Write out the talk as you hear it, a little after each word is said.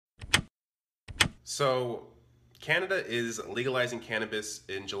So, Canada is legalizing cannabis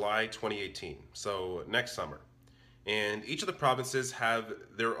in July 2018, so next summer. And each of the provinces have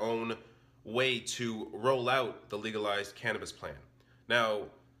their own way to roll out the legalized cannabis plan. Now,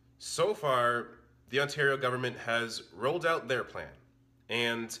 so far, the Ontario government has rolled out their plan,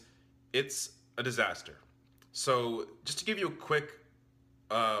 and it's a disaster. So, just to give you a quick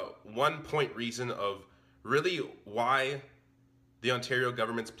 1 point reason of really why the Ontario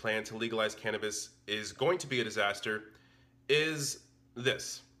government's plan to legalize cannabis is going to be a disaster is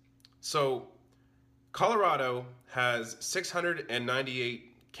this. So, Colorado has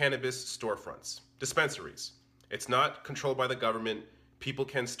 698 cannabis storefronts, dispensaries. It's not controlled by the government. People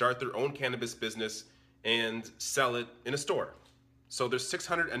can start their own cannabis business and sell it in a store. So there's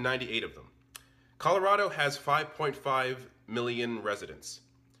 698 of them. Colorado has 5.5 million residents.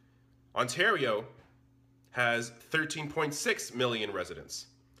 Ontario has 13.6 million residents.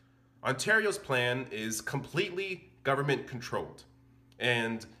 Ontario's plan is completely government controlled,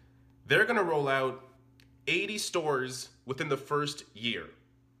 and they're going to roll out 80 stores within the first year.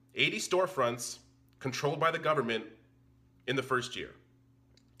 80 storefronts controlled by the government in the first year.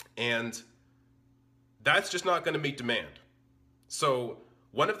 And that's just not going to meet demand. So,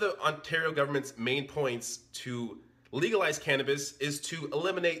 one of the Ontario government's main points to legalize cannabis is to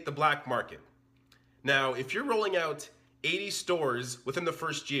eliminate the black market. Now, if you're rolling out 80 stores within the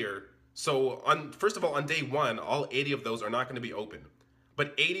first year, so first of all, on day one, all 80 of those are not going to be open,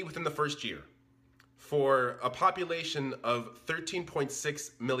 but 80 within the first year for a population of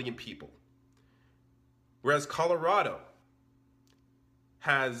 13.6 million people. Whereas Colorado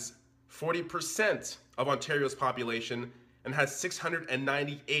has 40% of Ontario's population and has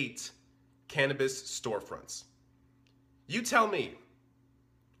 698 cannabis storefronts. You tell me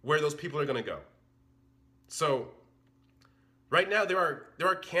where those people are going to go. So, right now there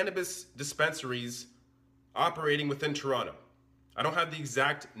are cannabis dispensaries operating within Toronto. I don't have the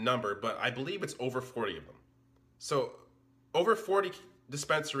exact number, but I believe it's over 40 of them. So, over 40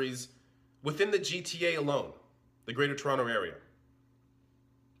 dispensaries within the GTA alone, the Greater Toronto Area.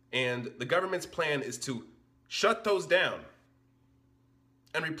 And the government's plan is to shut those down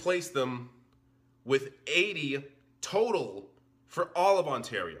and replace them with 80 total for all of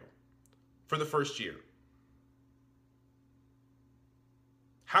Ontario for the first year.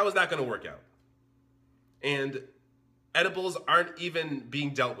 How is that going to work out? And edibles aren't even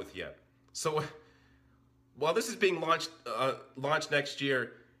being dealt with yet. So while this is being launched next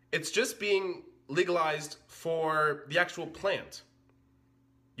year, it's just being legalized for the actual plant.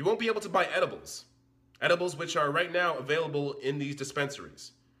 You won't be able to buy edibles. Edibles which are right now available in these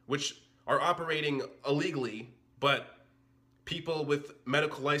dispensaries, which are operating illegally, but people with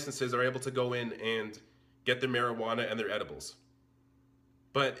medical licenses are able to go in and get their marijuana and their edibles.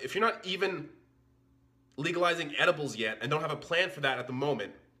 But if you're not even legalizing edibles yet and don't have a plan for that at the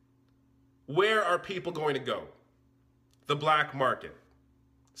moment, where are people going to go? The black market.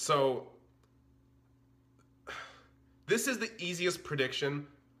 So this is the easiest prediction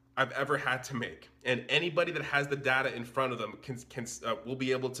I've ever had to make, and anybody that has the data in front of them will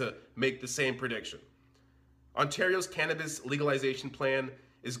be able to make the same prediction. Ontario's cannabis legalization plan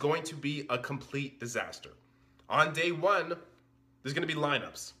is going to be a complete disaster. On day one, there's going to be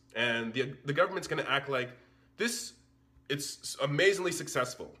lineups, and the government's going to act like it's amazingly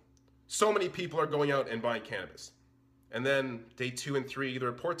successful. So many people are going out and buying cannabis. And then day 2 and 3, the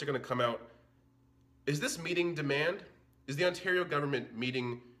reports are going to come out. Is this meeting demand? Is the Ontario government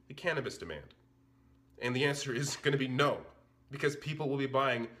meeting the cannabis demand? And the answer is going to be no, because people will be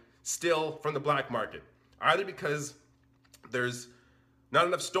buying still from the black market. Either because there's not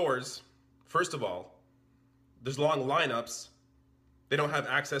enough stores, first of all, there's long lineups, they don't have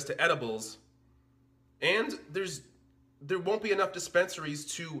access to edibles, and there won't be enough dispensaries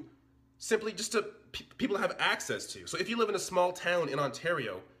to simply just to people have access to. So if you live in a small town in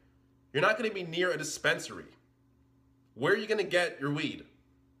Ontario, you're not going to be near a dispensary. Where are you going to get your weed?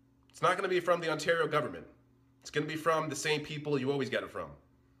 It's not going to be from the Ontario government. It's going to be from the same people you always get it from.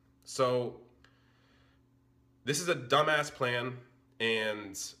 So this is a dumbass plan,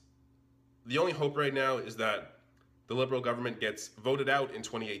 and the only hope right now is that the Liberal government gets voted out in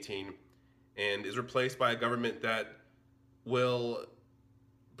 2018 and is replaced by a government that will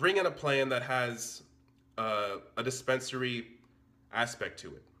bring in a plan that has a dispensary aspect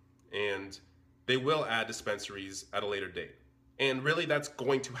to it. And they will add dispensaries at a later date. And really, that's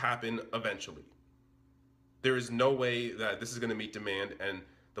going to happen eventually. There is no way that this is going to meet demand, and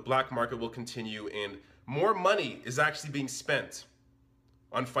the black market will continue, and more money is actually being spent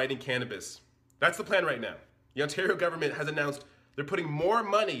on fighting cannabis. That's the plan right now. The Ontario government has announced they're putting more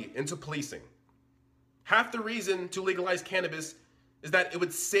money into policing. Half the reason to legalize cannabis is that it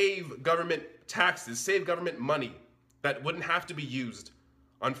would save government taxes, save government money that wouldn't have to be used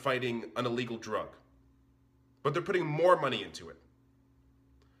on fighting an illegal drug. But they're putting more money into it.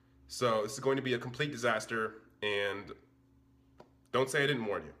 So this is going to be a complete disaster, and don't say I didn't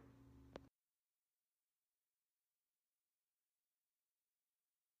warn you.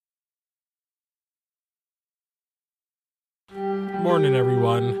 Morning,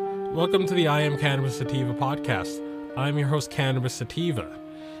 everyone. Welcome to the I Am Cannabis Sativa podcast. I'm your host, Cannabis Sativa.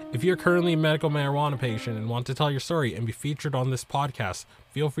 If you're currently a medical marijuana patient and want to tell your story and be featured on this podcast,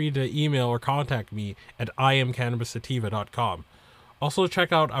 feel free to email or contact me at iamcannabissativa.com. Also,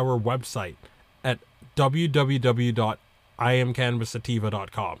 check out our website at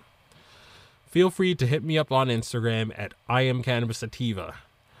www.iamcannabissativa.com. Feel free to hit me up on Instagram at iamcannabissativa.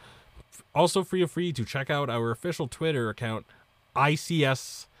 Also, feel free to check out our official Twitter account,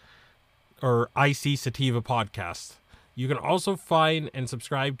 ICS or IC Sativa Podcast. You can also find and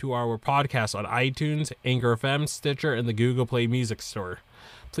subscribe to our podcast on iTunes, Anchor FM, Stitcher, and the Google Play Music Store.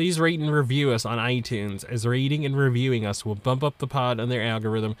 Please rate and review us on iTunes, as rating and reviewing us will bump up the pod on their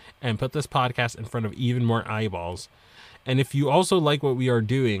algorithm and put this podcast in front of even more eyeballs. And if you also like what we are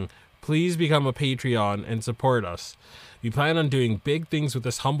doing, please become a Patreon and support us. We plan on doing big things with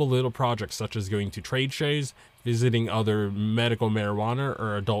this humble little project, such as going to trade shows, visiting other medical marijuana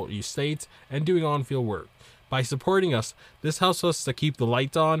or adult use states, and doing on-field work. By supporting us, this helps us to keep the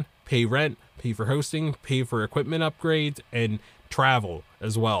lights on, pay rent, pay for hosting, pay for equipment upgrades, and travel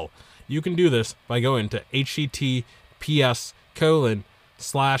as well. You can do this by going to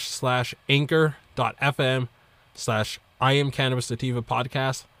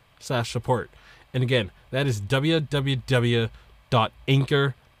https://anchor.fm/IamCannabisSativa/support. And again, that is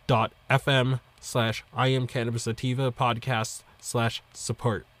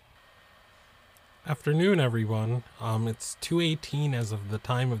www.anchor.fm/IamCannabisSativa/support. Afternoon, everyone. It's 2:18 as of the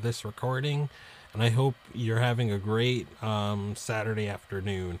time of this recording, and I hope you're having a great Saturday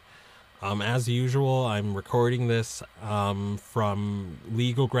afternoon. As usual, I'm recording this from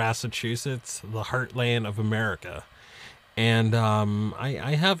legal Massachusetts, the heartland of America. And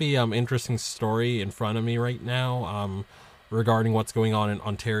I have a interesting story in front of me right now regarding what's going on in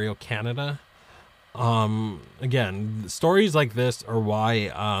Ontario, Canada. Again, stories like this are why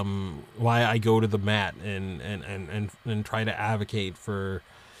I go to the mat and try to advocate for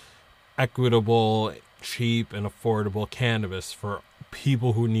equitable, cheap, and affordable cannabis for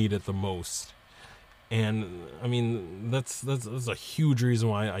people who need it the most. And I mean, that's a huge reason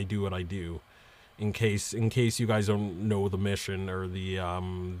why I do what I do. In case you guys don't know the mission or the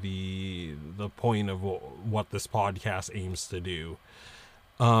point of what this podcast aims to do.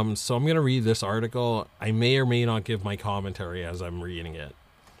 So I'm going to read this article. I may or may not give my commentary as I'm reading it.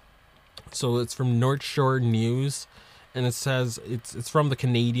 So it's from North Shore News, and it says, it's from the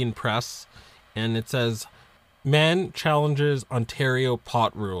Canadian Press, and it says, man challenges Ontario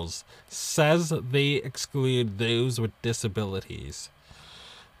pot rules, says they exclude those with disabilities.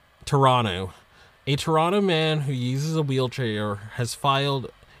 Toronto. A Toronto man who uses a wheelchair has filed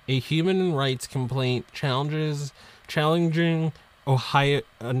a human rights complaint challenging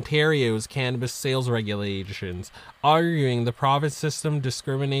Ontario's cannabis sales regulations, arguing the province system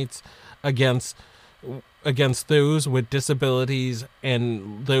discriminates against those with disabilities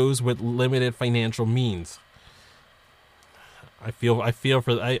and those with limited financial means. I feel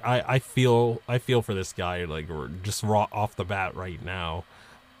for this guy, like, just raw off the bat right now.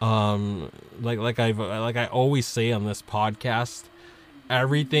 Like I always say on this podcast,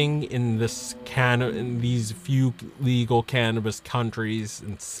 everything in in these few legal cannabis countries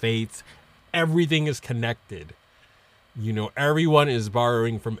and states, everything is connected. You know, everyone is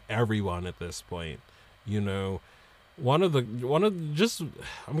borrowing from everyone at this point. You know, I'm gonna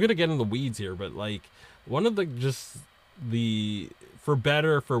get in the weeds here, but like for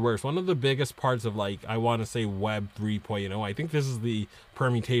better or for worse, one of the biggest parts of, like, I want to say Web 3.0, I think this is the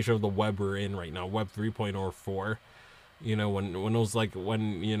permutation of the web we're in right now, Web 3.0 or 4. You know, when it was like,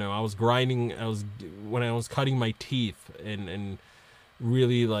 when, you know, when I was cutting my teeth and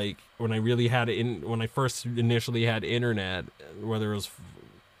really, like, when I first initially had internet, whether it was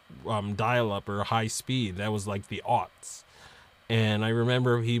dial-up or high speed, that was like the aughts. And I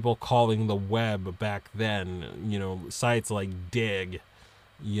remember people calling the web back then, you know, sites like Dig,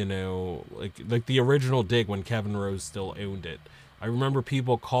 you know, like the original Dig when Kevin Rose still owned it. I remember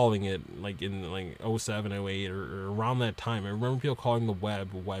people calling it, like, in like 07, 08 or around that time. I remember people calling the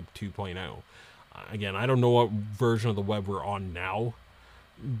web 2.0. Again, I don't know what version of the web we're on now,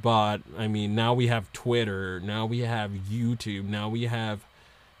 but I mean, now we have Twitter, now we have YouTube, now we have,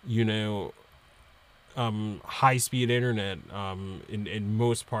 you know, high-speed internet in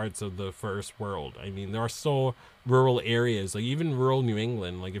most parts of the first world. I mean, there are still rural areas, like even rural New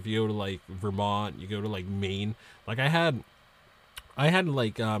England. Like if you go to like Vermont, you go to like Maine. Like I had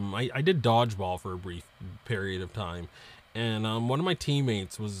like I did dodgeball for a brief period of time, and one of my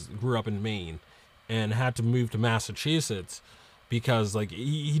teammates grew up in Maine, and had to move to Massachusetts because like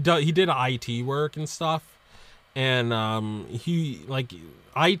he did IT work and stuff, and he like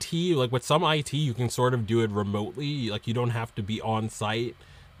IT, like with some IT you can sort of do it remotely, like you don't have to be on site.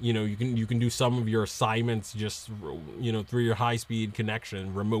 You can do some of your assignments just through your high speed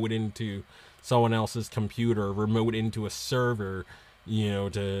connection, remote into someone else's computer, remote into a server, to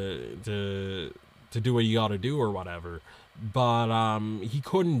do what you got to do or whatever. But he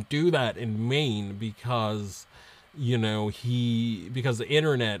couldn't do that in Maine because because the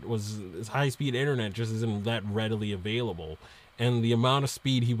internet was high speed internet just isn't that readily available, and the amount of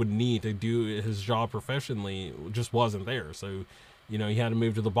speed he would need to do his job professionally just wasn't there. So he had to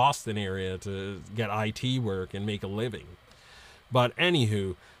move to the Boston area to get IT work and make a living. But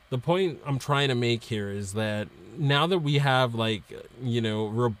anywho, the point I'm trying to make here is that now that we have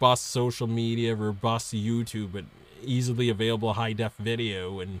robust social media, robust YouTube, but easily available high def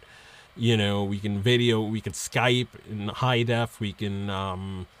video, and we can Skype in high def, we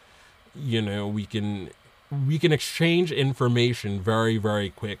can we can exchange information very, very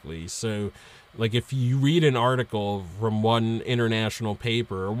quickly. So like if you read an article from one international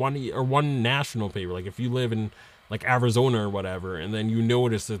paper or one national paper, like if you live in like Arizona or whatever, and then you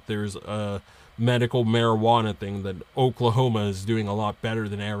notice that there's a medical marijuana thing that Oklahoma is doing a lot better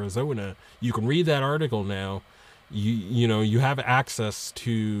than Arizona, you can read that article now. You have access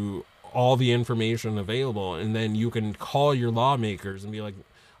to all the information available, and then you can call your lawmakers and be like,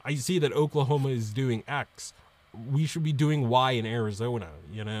 I see that Oklahoma is doing X, we should be doing Y in Arizona,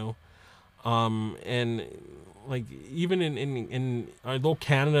 and like even in although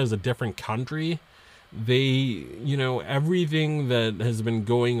Canada is a different country, they everything that has been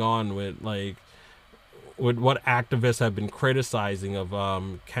going on with what activists have been criticizing of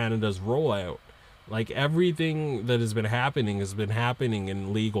Canada's rollout, like everything that has been happening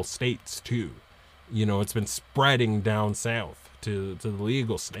in legal states too. It's been spreading down south to the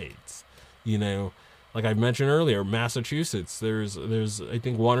legal states. Like I mentioned earlier, Massachusetts, there's I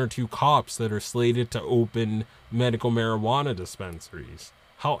think 1 or 2 cops that are slated to open medical marijuana dispensaries.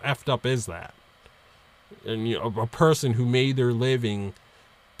 How effed up is that? And a person who made their living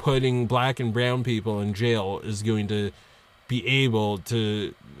putting black and brown people in jail is going to be able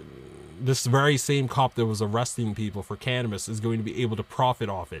to, this very same cop that was arresting people for cannabis is going to be able to profit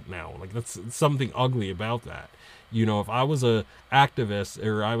off it now. Like that's something ugly about that. If I was a activist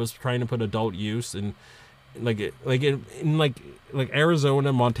or I was trying to put adult use in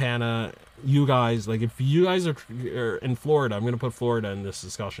Arizona, Montana, you guys, like if you guys are in Florida, I'm going to put Florida in this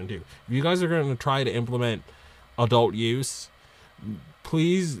discussion too. If you guys are going to try to implement adult use,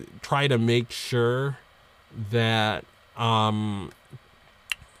 please try to make sure that,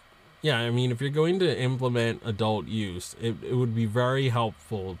 if you're going to implement adult use, it would be very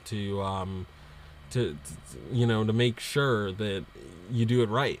helpful to make sure that you do it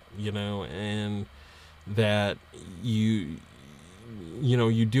right, and that you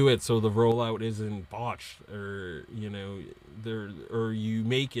do it so the rollout isn't botched, or you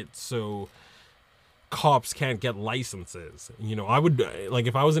make it so cops can't get licenses. I would, like,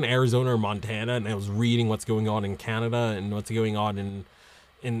 if I was in Arizona or Montana and I was reading what's going on in Canada and what's going on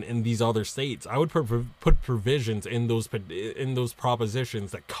in these other states, I would put provisions in those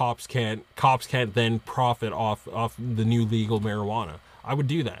propositions that cops can't then profit off the new legal marijuana. I would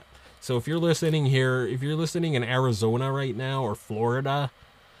do that. So if you're listening in Arizona right now or Florida,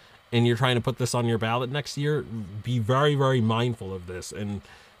 and you're trying to put this on your ballot next year, be very, very mindful of this, and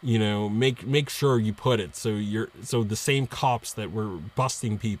make sure you put it so the same cops that were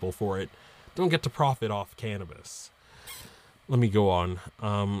busting people for it don't get to profit off cannabis. Let me go on.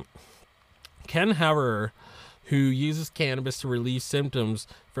 Ken Hauer, who uses cannabis to relieve symptoms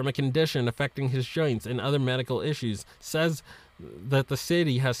from a condition affecting his joints and other medical issues, says that the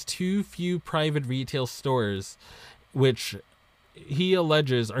city has too few private retail stores, which he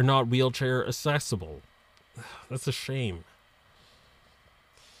alleges are not wheelchair accessible. That's a shame.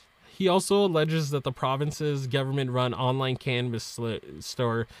 He also alleges that the province's government-run online cannabis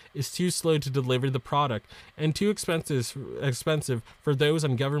store is too slow to deliver the product and too expensive for those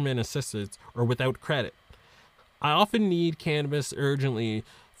on government assistance or without credit. I often need cannabis urgently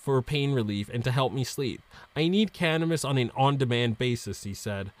for pain relief and to help me sleep. I need cannabis on an on-demand basis, he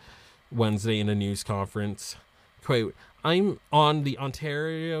said Wednesday in a news conference. Quote, I'm on the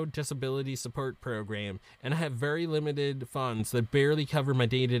Ontario Disability Support Program, and I have very limited funds that barely cover my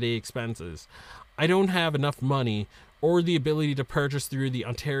day-to-day expenses. I don't have enough money or the ability to purchase through the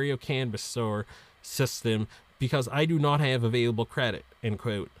Ontario Cannabis Store system because I do not have available credit, end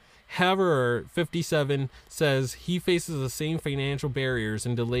quote. However, 57 says he faces the same financial barriers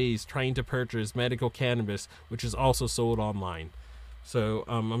and delays trying to purchase medical cannabis, which is also sold online. So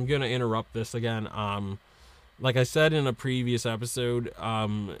I'm going to interrupt this again. Like I said in a previous episode,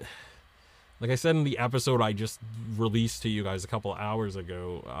 like I said in the episode I just released to you guys a couple hours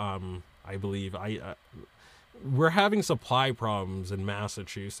ago, I believe, we're having supply problems in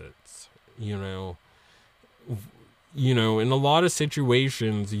Massachusetts, you know, in a lot of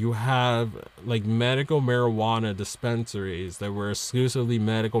situations you have like medical marijuana dispensaries that were exclusively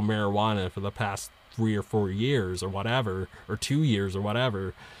medical marijuana for the past 3 or 4 years or whatever, or 2 years or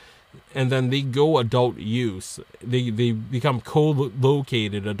whatever, and then they go adult use. They become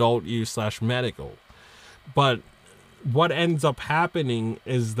co-located adult use / medical. But what ends up happening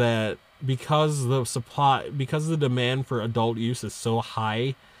is that because the demand for adult use is so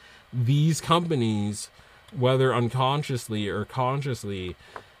high, these companies, whether unconsciously or consciously,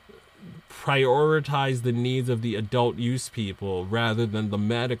 prioritize the needs of the adult use people rather than the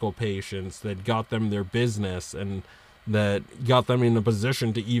medical patients that got them their business and that got them in a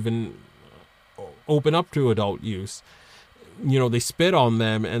position to even open up to adult use. They spit on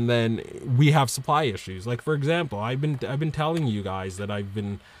them, and then we have supply issues. Like, for example, I've been telling you guys that I've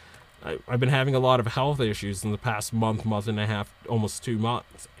been having a lot of health issues in the past month and a half, almost 2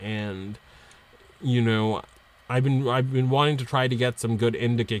 months, and I've been wanting to try to get some good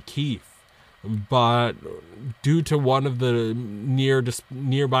indica kief, but due to one of the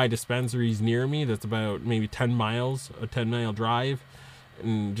nearby dispensaries near me, that's about maybe 10 miles, a 10-mile drive,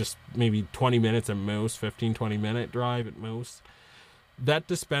 and just maybe 20 minutes at most, 15-20 minute drive at most, that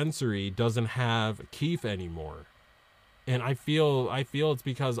dispensary doesn't have kief anymore. And I feel it's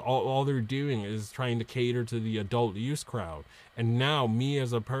because all they're doing is trying to cater to the adult use crowd. And now me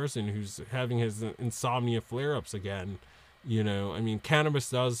as a person who's having his insomnia flare-ups again,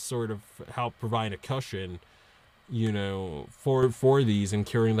 cannabis does sort of help provide a cushion, for these and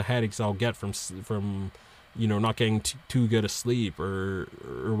curing the headaches I'll get from not getting too good a sleep or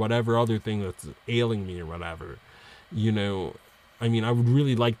whatever other thing that's ailing me or whatever. I would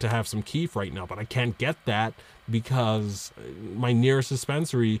really like to have some kief right now, but I can't get that because my nearest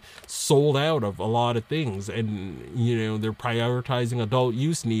dispensary sold out of a lot of things, and they're prioritizing adult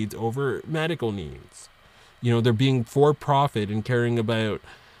use needs over medical needs. They're being for profit and caring about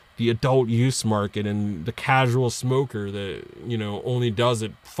the adult use market and the casual smoker that only does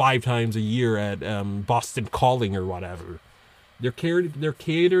it 5 times a year at Boston Calling or whatever. They're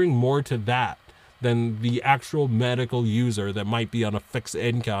catering more to that than the actual medical user that might be on a fixed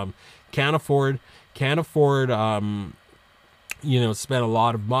income, can't afford spend a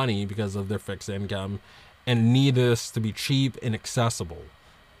lot of money because of their fixed income, and need this to be cheap and accessible.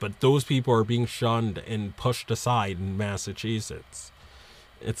 But those people are being shunned and pushed aside in Massachusetts.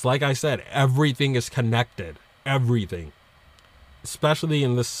 It's like I said, everything is connected. Everything. Especially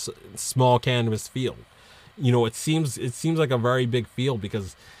in this small cannabis field. It seems like a very big field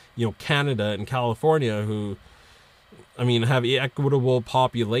because Canada and California, who have equitable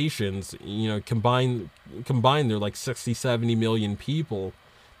populations, combined they're like 60-70 million people,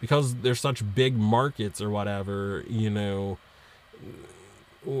 because they're such big markets or whatever.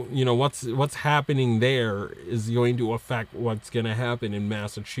 What's happening there is going to affect what's going to happen in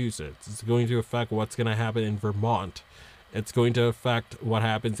Massachusetts. It's going to affect what's going to happen in Vermont. It's going to affect what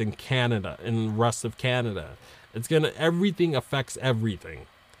happens in Canada and the rest of Canada. Everything affects everything.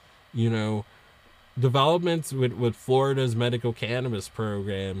 Developments with Florida's medical cannabis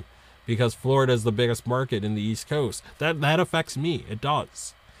program, because Florida is the biggest market in the East Coast, that affects me. It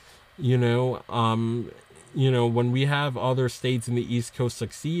does. When we have other states in the East Coast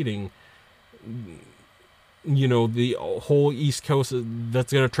succeeding, the whole East Coast,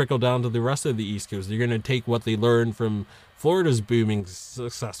 that's going to trickle down to the rest of the East Coast. They're going to take what they learned from Florida's booming,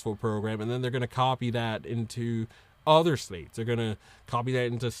 successful program, and then they're going to copy that into other states. They're going to copy that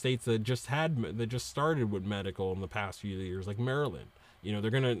into states that just started with medical in the past few years, like Maryland.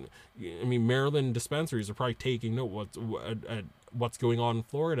 Maryland dispensaries are probably taking note what's going on in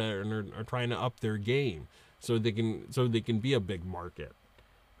Florida, and are trying to up their game so they can be a big market.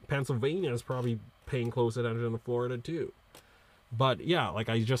 Pennsylvania is probably paying close attention to Florida too. But yeah, like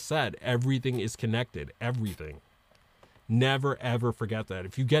I just said, everything is connected. Everything. Never ever forget that.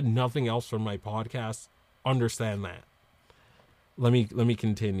 If you get nothing else from my podcast, understand that. Let me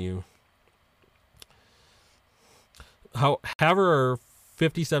continue. However,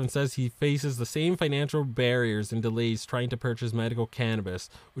 57 says he faces the same financial barriers and delays trying to purchase medical cannabis,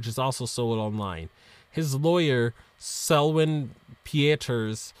 which is also sold online. His lawyer, Selwyn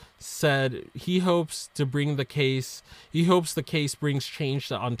Pieters, said he hopes the case brings change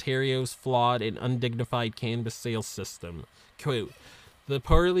to Ontario's flawed and undignified cannabis sales system. Quote, the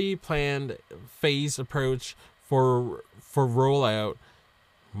poorly planned phased approach for rollout,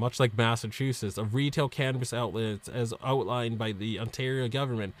 much like Massachusetts, of retail cannabis outlets as outlined by the Ontario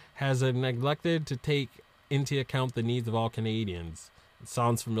government, has neglected to take into account the needs of all Canadians. It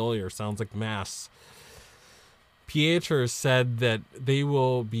sounds familiar, sounds like Mass. Pieters said that they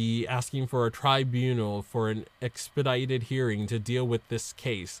will be asking for a tribunal for an expedited hearing to deal with this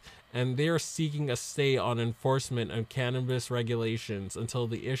case, and they are seeking a stay on enforcement of cannabis regulations until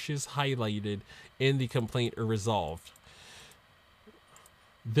the issues highlighted in the complaint are resolved.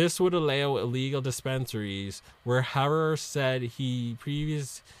 This would allow illegal dispensaries, where Harrer said he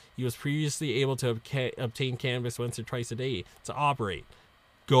was previously able to obtain cannabis once or twice a day, to operate.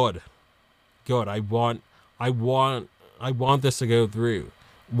 Good. I want this to go through.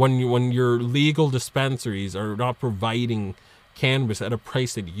 When your legal dispensaries are not providing cannabis at a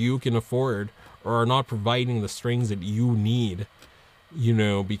price that you can afford, or are not providing the strings that you need,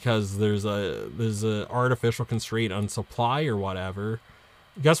 because there's a artificial constraint on supply or whatever,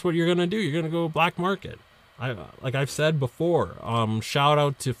 guess what you're gonna do? You're gonna go black market. Like I've said before, shout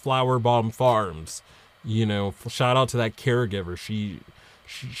out to Flower Bomb Farms. Shout out to that caregiver.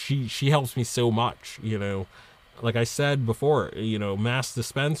 She helps me so much. Like I said before, mass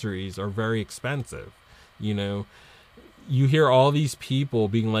dispensaries are very expensive. You hear all these people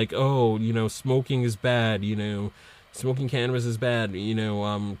being like, oh, smoking is bad. Smoking cannabis is bad.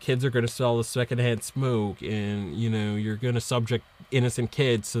 Kids are going to sell the secondhand smoke, and you're going to subject innocent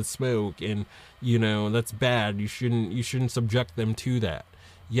kids to smoke, and that's bad. You shouldn't subject them to that.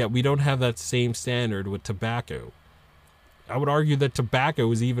 Yet we don't have that same standard with tobacco. I would argue that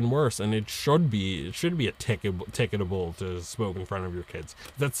tobacco is even worse, and it should be a ticketable to smoke in front of your kids.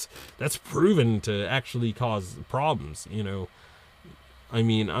 That's proven to actually cause problems. I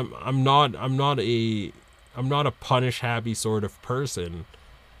mean, I'm not a punish happy sort of person,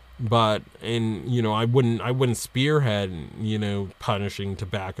 but I wouldn't spearhead punishing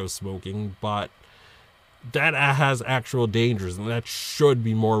tobacco smoking, but that has actual dangers, and that should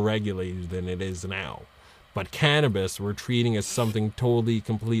be more regulated than it is now. But cannabis we're treating as something totally,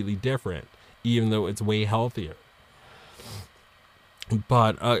 completely different, even though it's way healthier.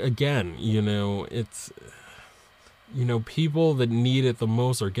 But again, it's people that need it the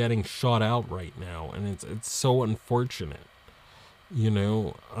most are getting shut out right now, and it's so unfortunate.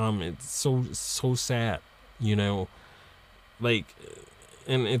 It's so sad.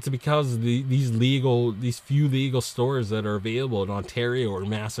 And it's because these few legal stores that are available in Ontario or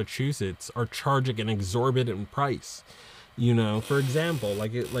Massachusetts are charging an exorbitant price. For example,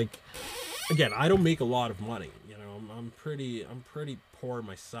 again, I don't make a lot of money. I'm pretty poor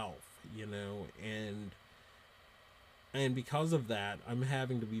myself. And because of that, I'm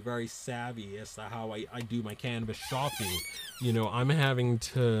having to be very savvy as to how I do my cannabis shopping. I'm having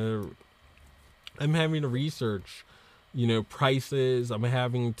to research prices. I'm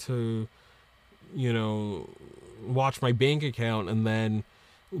having to watch my bank account and then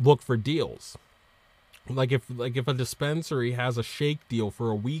look for deals. Like if a dispensary has a shake deal for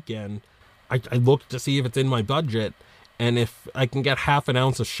a weekend, I look to see if it's in my budget, and if I can get half an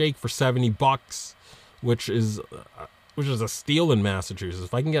ounce of shake for $70, which is a steal in Massachusetts.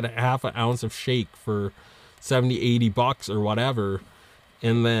 If I can get a half an ounce of shake for $70-$80 or whatever,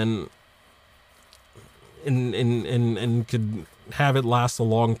 and then and could have it last a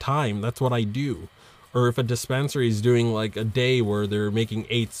long time, that's what I do. Or if a dispensary is doing like a day where they're making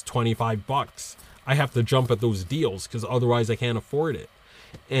eights $25, I have to jump at those deals, because otherwise I can't afford it.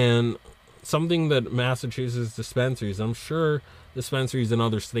 And something that Massachusetts dispensaries, I'm sure dispensaries in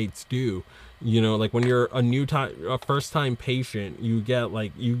other states do, like when you're a first time patient, you get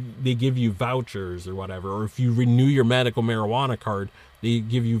they give you vouchers or whatever, or if you renew your medical marijuana card, they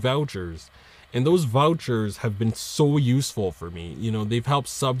give you vouchers. And those vouchers have been so useful for me. They've helped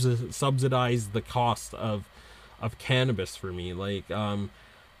subsidize the cost of cannabis for me. Like I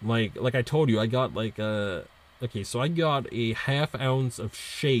told you, I got so I got a half ounce of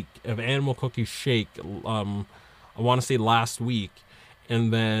Animal Cookie shake. I want to say last week,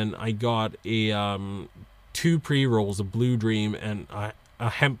 and then I got a 2 pre-rolls of Blue Dream and a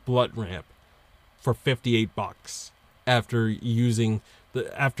hemp blunt wrap for $58 after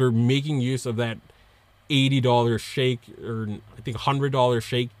making use of that $80 shake, or I think $100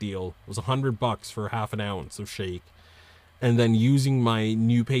 shake deal. It was $100 for half an ounce of shake. and then using my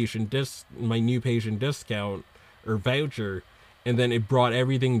new patient discount or voucher, and then it brought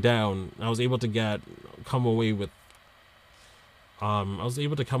everything down. I was able to come away with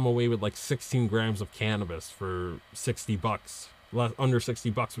like 16 grams of cannabis for $60, under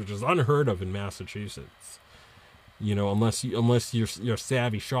 $60, which is unheard of in Massachusetts. You know, unless you're a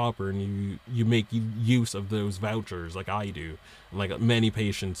savvy shopper and you make use of those vouchers like I do, and like many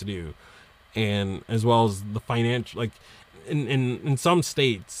patients do, and as well as the financial, like in some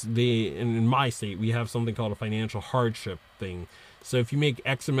states, in my state, we have something called a financial hardship thing. So if you make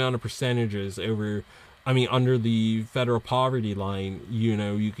X amount of percentages under the federal poverty line, you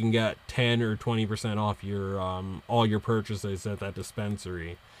know, you can get 10 or 20% off your all your purchases at that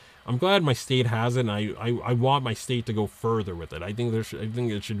dispensary. I'm glad my state has it, and I want my state to go further with it. I think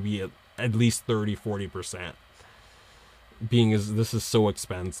it should be at least 30-40%, being as this is so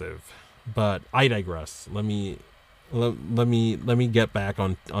expensive. But I digress. Let me get back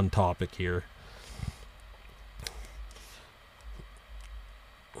on topic here.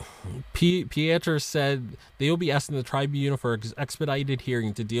 Pieter said they will be asking the tribunal for expedited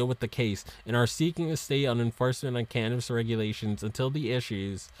hearing to deal with the case and are seeking a stay on enforcement on cannabis regulations until the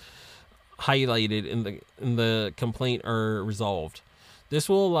issues highlighted in the complaint are resolved. This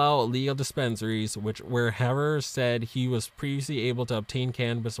will allow illegal dispensaries, where Hever said he was previously able to obtain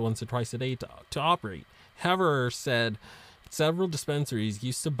cannabis once or twice a day to operate. Hever said several dispensaries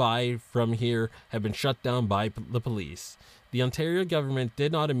used to buy from here have been shut down by the police. The Ontario government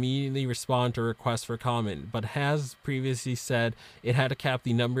did not immediately respond to requests for comment, but has previously said it had to cap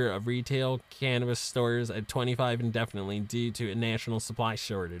the number of retail cannabis stores at 25 indefinitely due to a national supply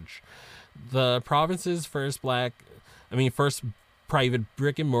shortage. The province's first private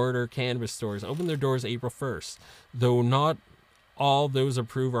brick-and-mortar cannabis stores opened their doors April 1st, though not all those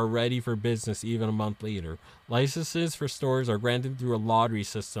approved are ready for business even a month later. Licenses for stores are granted through a lottery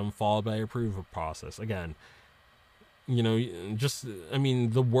system followed by approval process. Again, you know,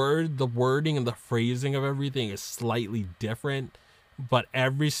 the wording and the phrasing of everything is slightly different, but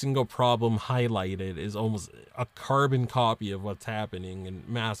every single problem highlighted is almost a carbon copy of what's happening in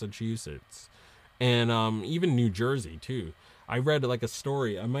Massachusetts and even New Jersey too. I read like a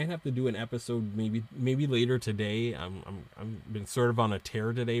story. I might have to do an episode maybe later today. I've been sort of on a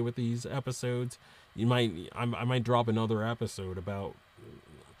tear today with these episodes. I might drop another episode about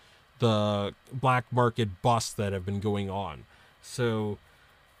the black market busts that have been going on. So,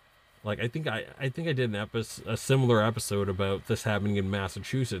 like, I think I did a similar episode about this happening in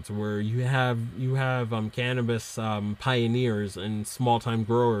Massachusetts, where you have cannabis pioneers and small time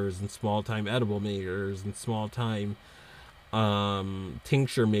growers and small time edible makers and small time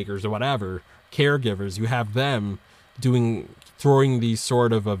tincture makers or whatever, caregivers. You have them throwing these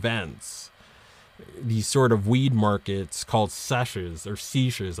sort of events, these sort of weed markets called seshes or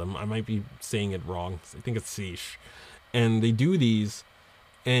seishes. I might be saying it wrong. I think it's seish. And they do these,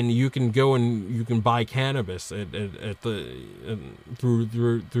 and you can go and you can buy cannabis through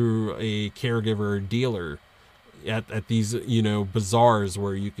a caregiver or dealer at these, you know, bazaars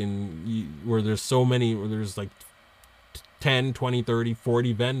where where there's like 10, 20, 30,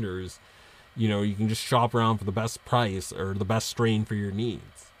 40 vendors. You know, you can just shop around for the best price or the best strain for your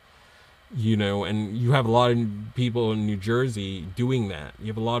needs. You know, and you have a lot of people in New Jersey doing that. You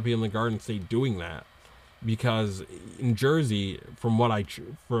have a lot of people in the Garden State doing that, because in Jersey, from what I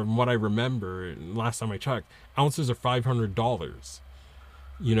remember, last time I checked, ounces are $500.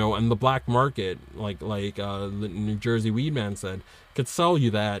 You know, and the black market, like the New Jersey weed man said, could sell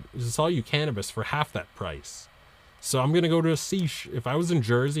you cannabis for half that price. So I'm gonna go to a seish. If I was in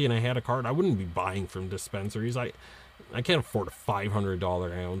Jersey and I had a card, I wouldn't be buying from dispensaries. I can't afford a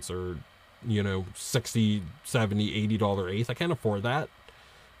 $500 ounce or, you know, $60, $70, $80 eighth. I can't afford that.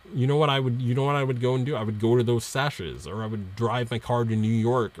 You know what I would go and do? I would go to those seshes, or I would drive my car to New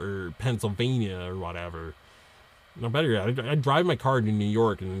York or Pennsylvania or whatever. No, better yet, I'd drive my car to New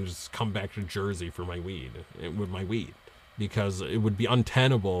York and then just come back to Jersey for my weed, because it would be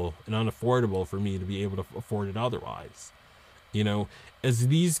untenable and unaffordable for me to be able to afford it otherwise. You know, as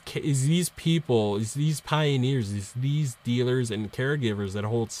these pioneers, these dealers and caregivers that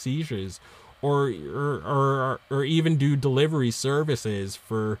hold seizures, or even do delivery services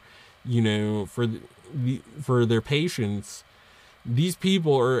for, you know, for their patients. These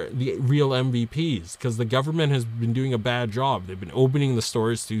people are the real MVPs, because the government has been doing a bad job. They've been opening the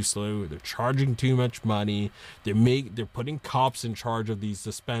stores too slow. They're charging too much money. They're putting cops in charge of these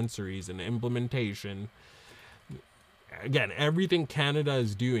dispensaries and implementation. Again, everything Canada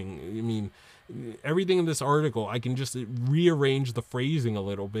is doing, I mean, everything in this article, I can just rearrange the phrasing a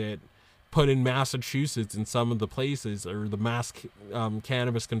little bit put in Massachusetts in some of the places, or the Mass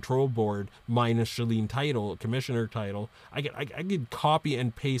Cannabis Control Board minus Shaleen title, commissioner title. I could copy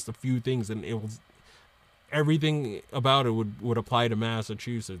and paste a few things, and it was everything about it would apply to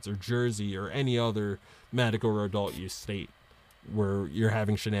Massachusetts or Jersey or any other medical or adult use state where you're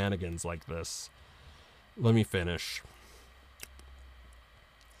having shenanigans like this. Let me finish.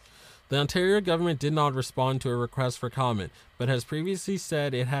 The Ontario government did not respond to a request for comment, but has previously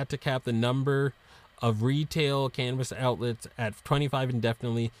said it had to cap the number of retail cannabis outlets at 25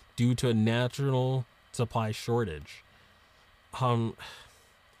 indefinitely due to a national supply shortage. All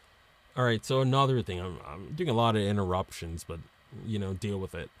right, so another thing, I'm doing a lot of interruptions, but deal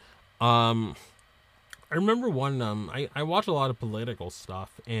with it. I remember one. I watch a lot of political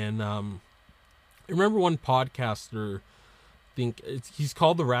stuff, and I remember one podcaster. He's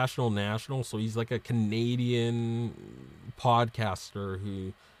called the Rational National, so he's like a Canadian podcaster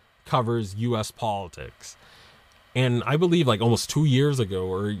who covers U.S. politics. And I believe like almost 2 years ago,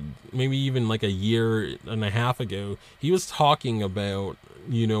 or maybe even like a year and a half ago, he was talking about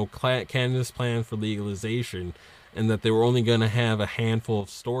Canada's plan for legalization, and that they were only going to have a handful of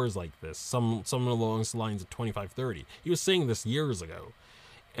stores like this, some along the lines of 25-30. He was saying this years ago.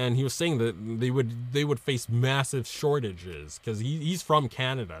 And he was saying that they would face massive shortages, because he's from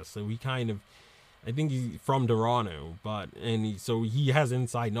Canada, so I think he's from Toronto, so he has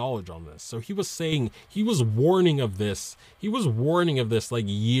inside knowledge on this. So he was saying, he was warning of this like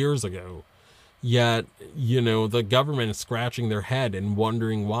years ago. Yet, the government is scratching their head and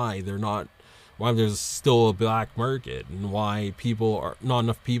wondering why there's still a black market, and why not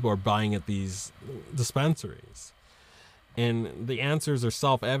enough people are buying at these dispensaries. And the answers are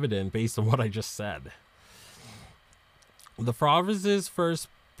self-evident based on what I just said. The province's first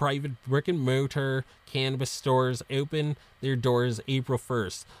private brick-and-mortar cannabis stores open their doors April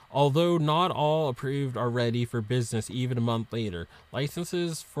 1st. Although not all approved are ready for business even a month later.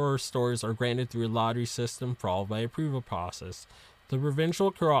 Licenses for stores are granted through a lottery system followed by approval process. The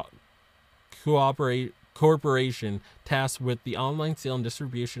provincial corporation tasked with the online sale and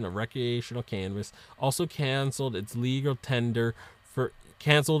distribution of recreational cannabis also canceled its tender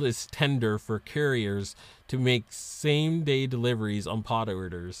for couriers to make same-day deliveries on pot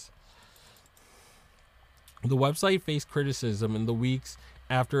orders. The website faced criticism in the weeks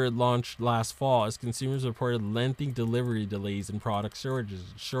after it launched last fall, as consumers reported lengthy delivery delays and product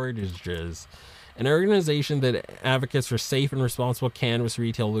shortages. An organization that advocates for safe and responsible cannabis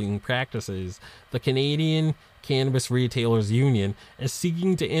retailing practices, the Canadian Cannabis Retailers Union, is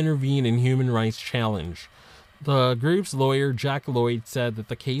seeking to intervene in human rights challenge. The group's lawyer, Jack Lloyd, said that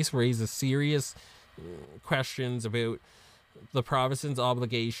the case raises serious questions about the province's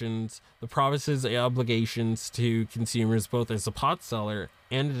obligations to consumers, both as a pot seller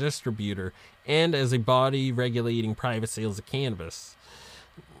and a distributor, and as a body regulating private sales of cannabis.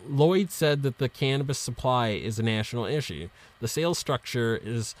 Lloyd said that the cannabis supply is a national issue. The sales structure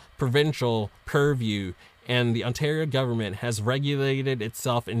is provincial purview, and the Ontario government has regulated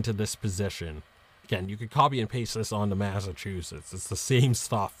itself into this position. Again, you could copy and paste this onto Massachusetts. It's the same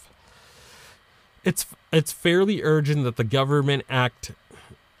stuff. It's fairly urgent that the government act.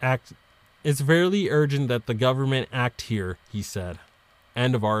 It's fairly urgent that the government act here, he said.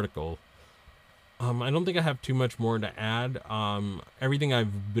 End of article. I don't think I have too much more to add. Everything I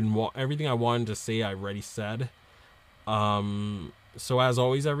wanted to say, I already said. So as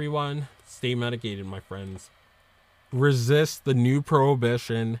always, everyone, stay medicated, my friends. Resist the new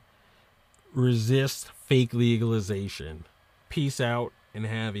prohibition. Resist fake legalization. Peace out and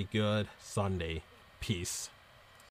have a good Sunday. Peace.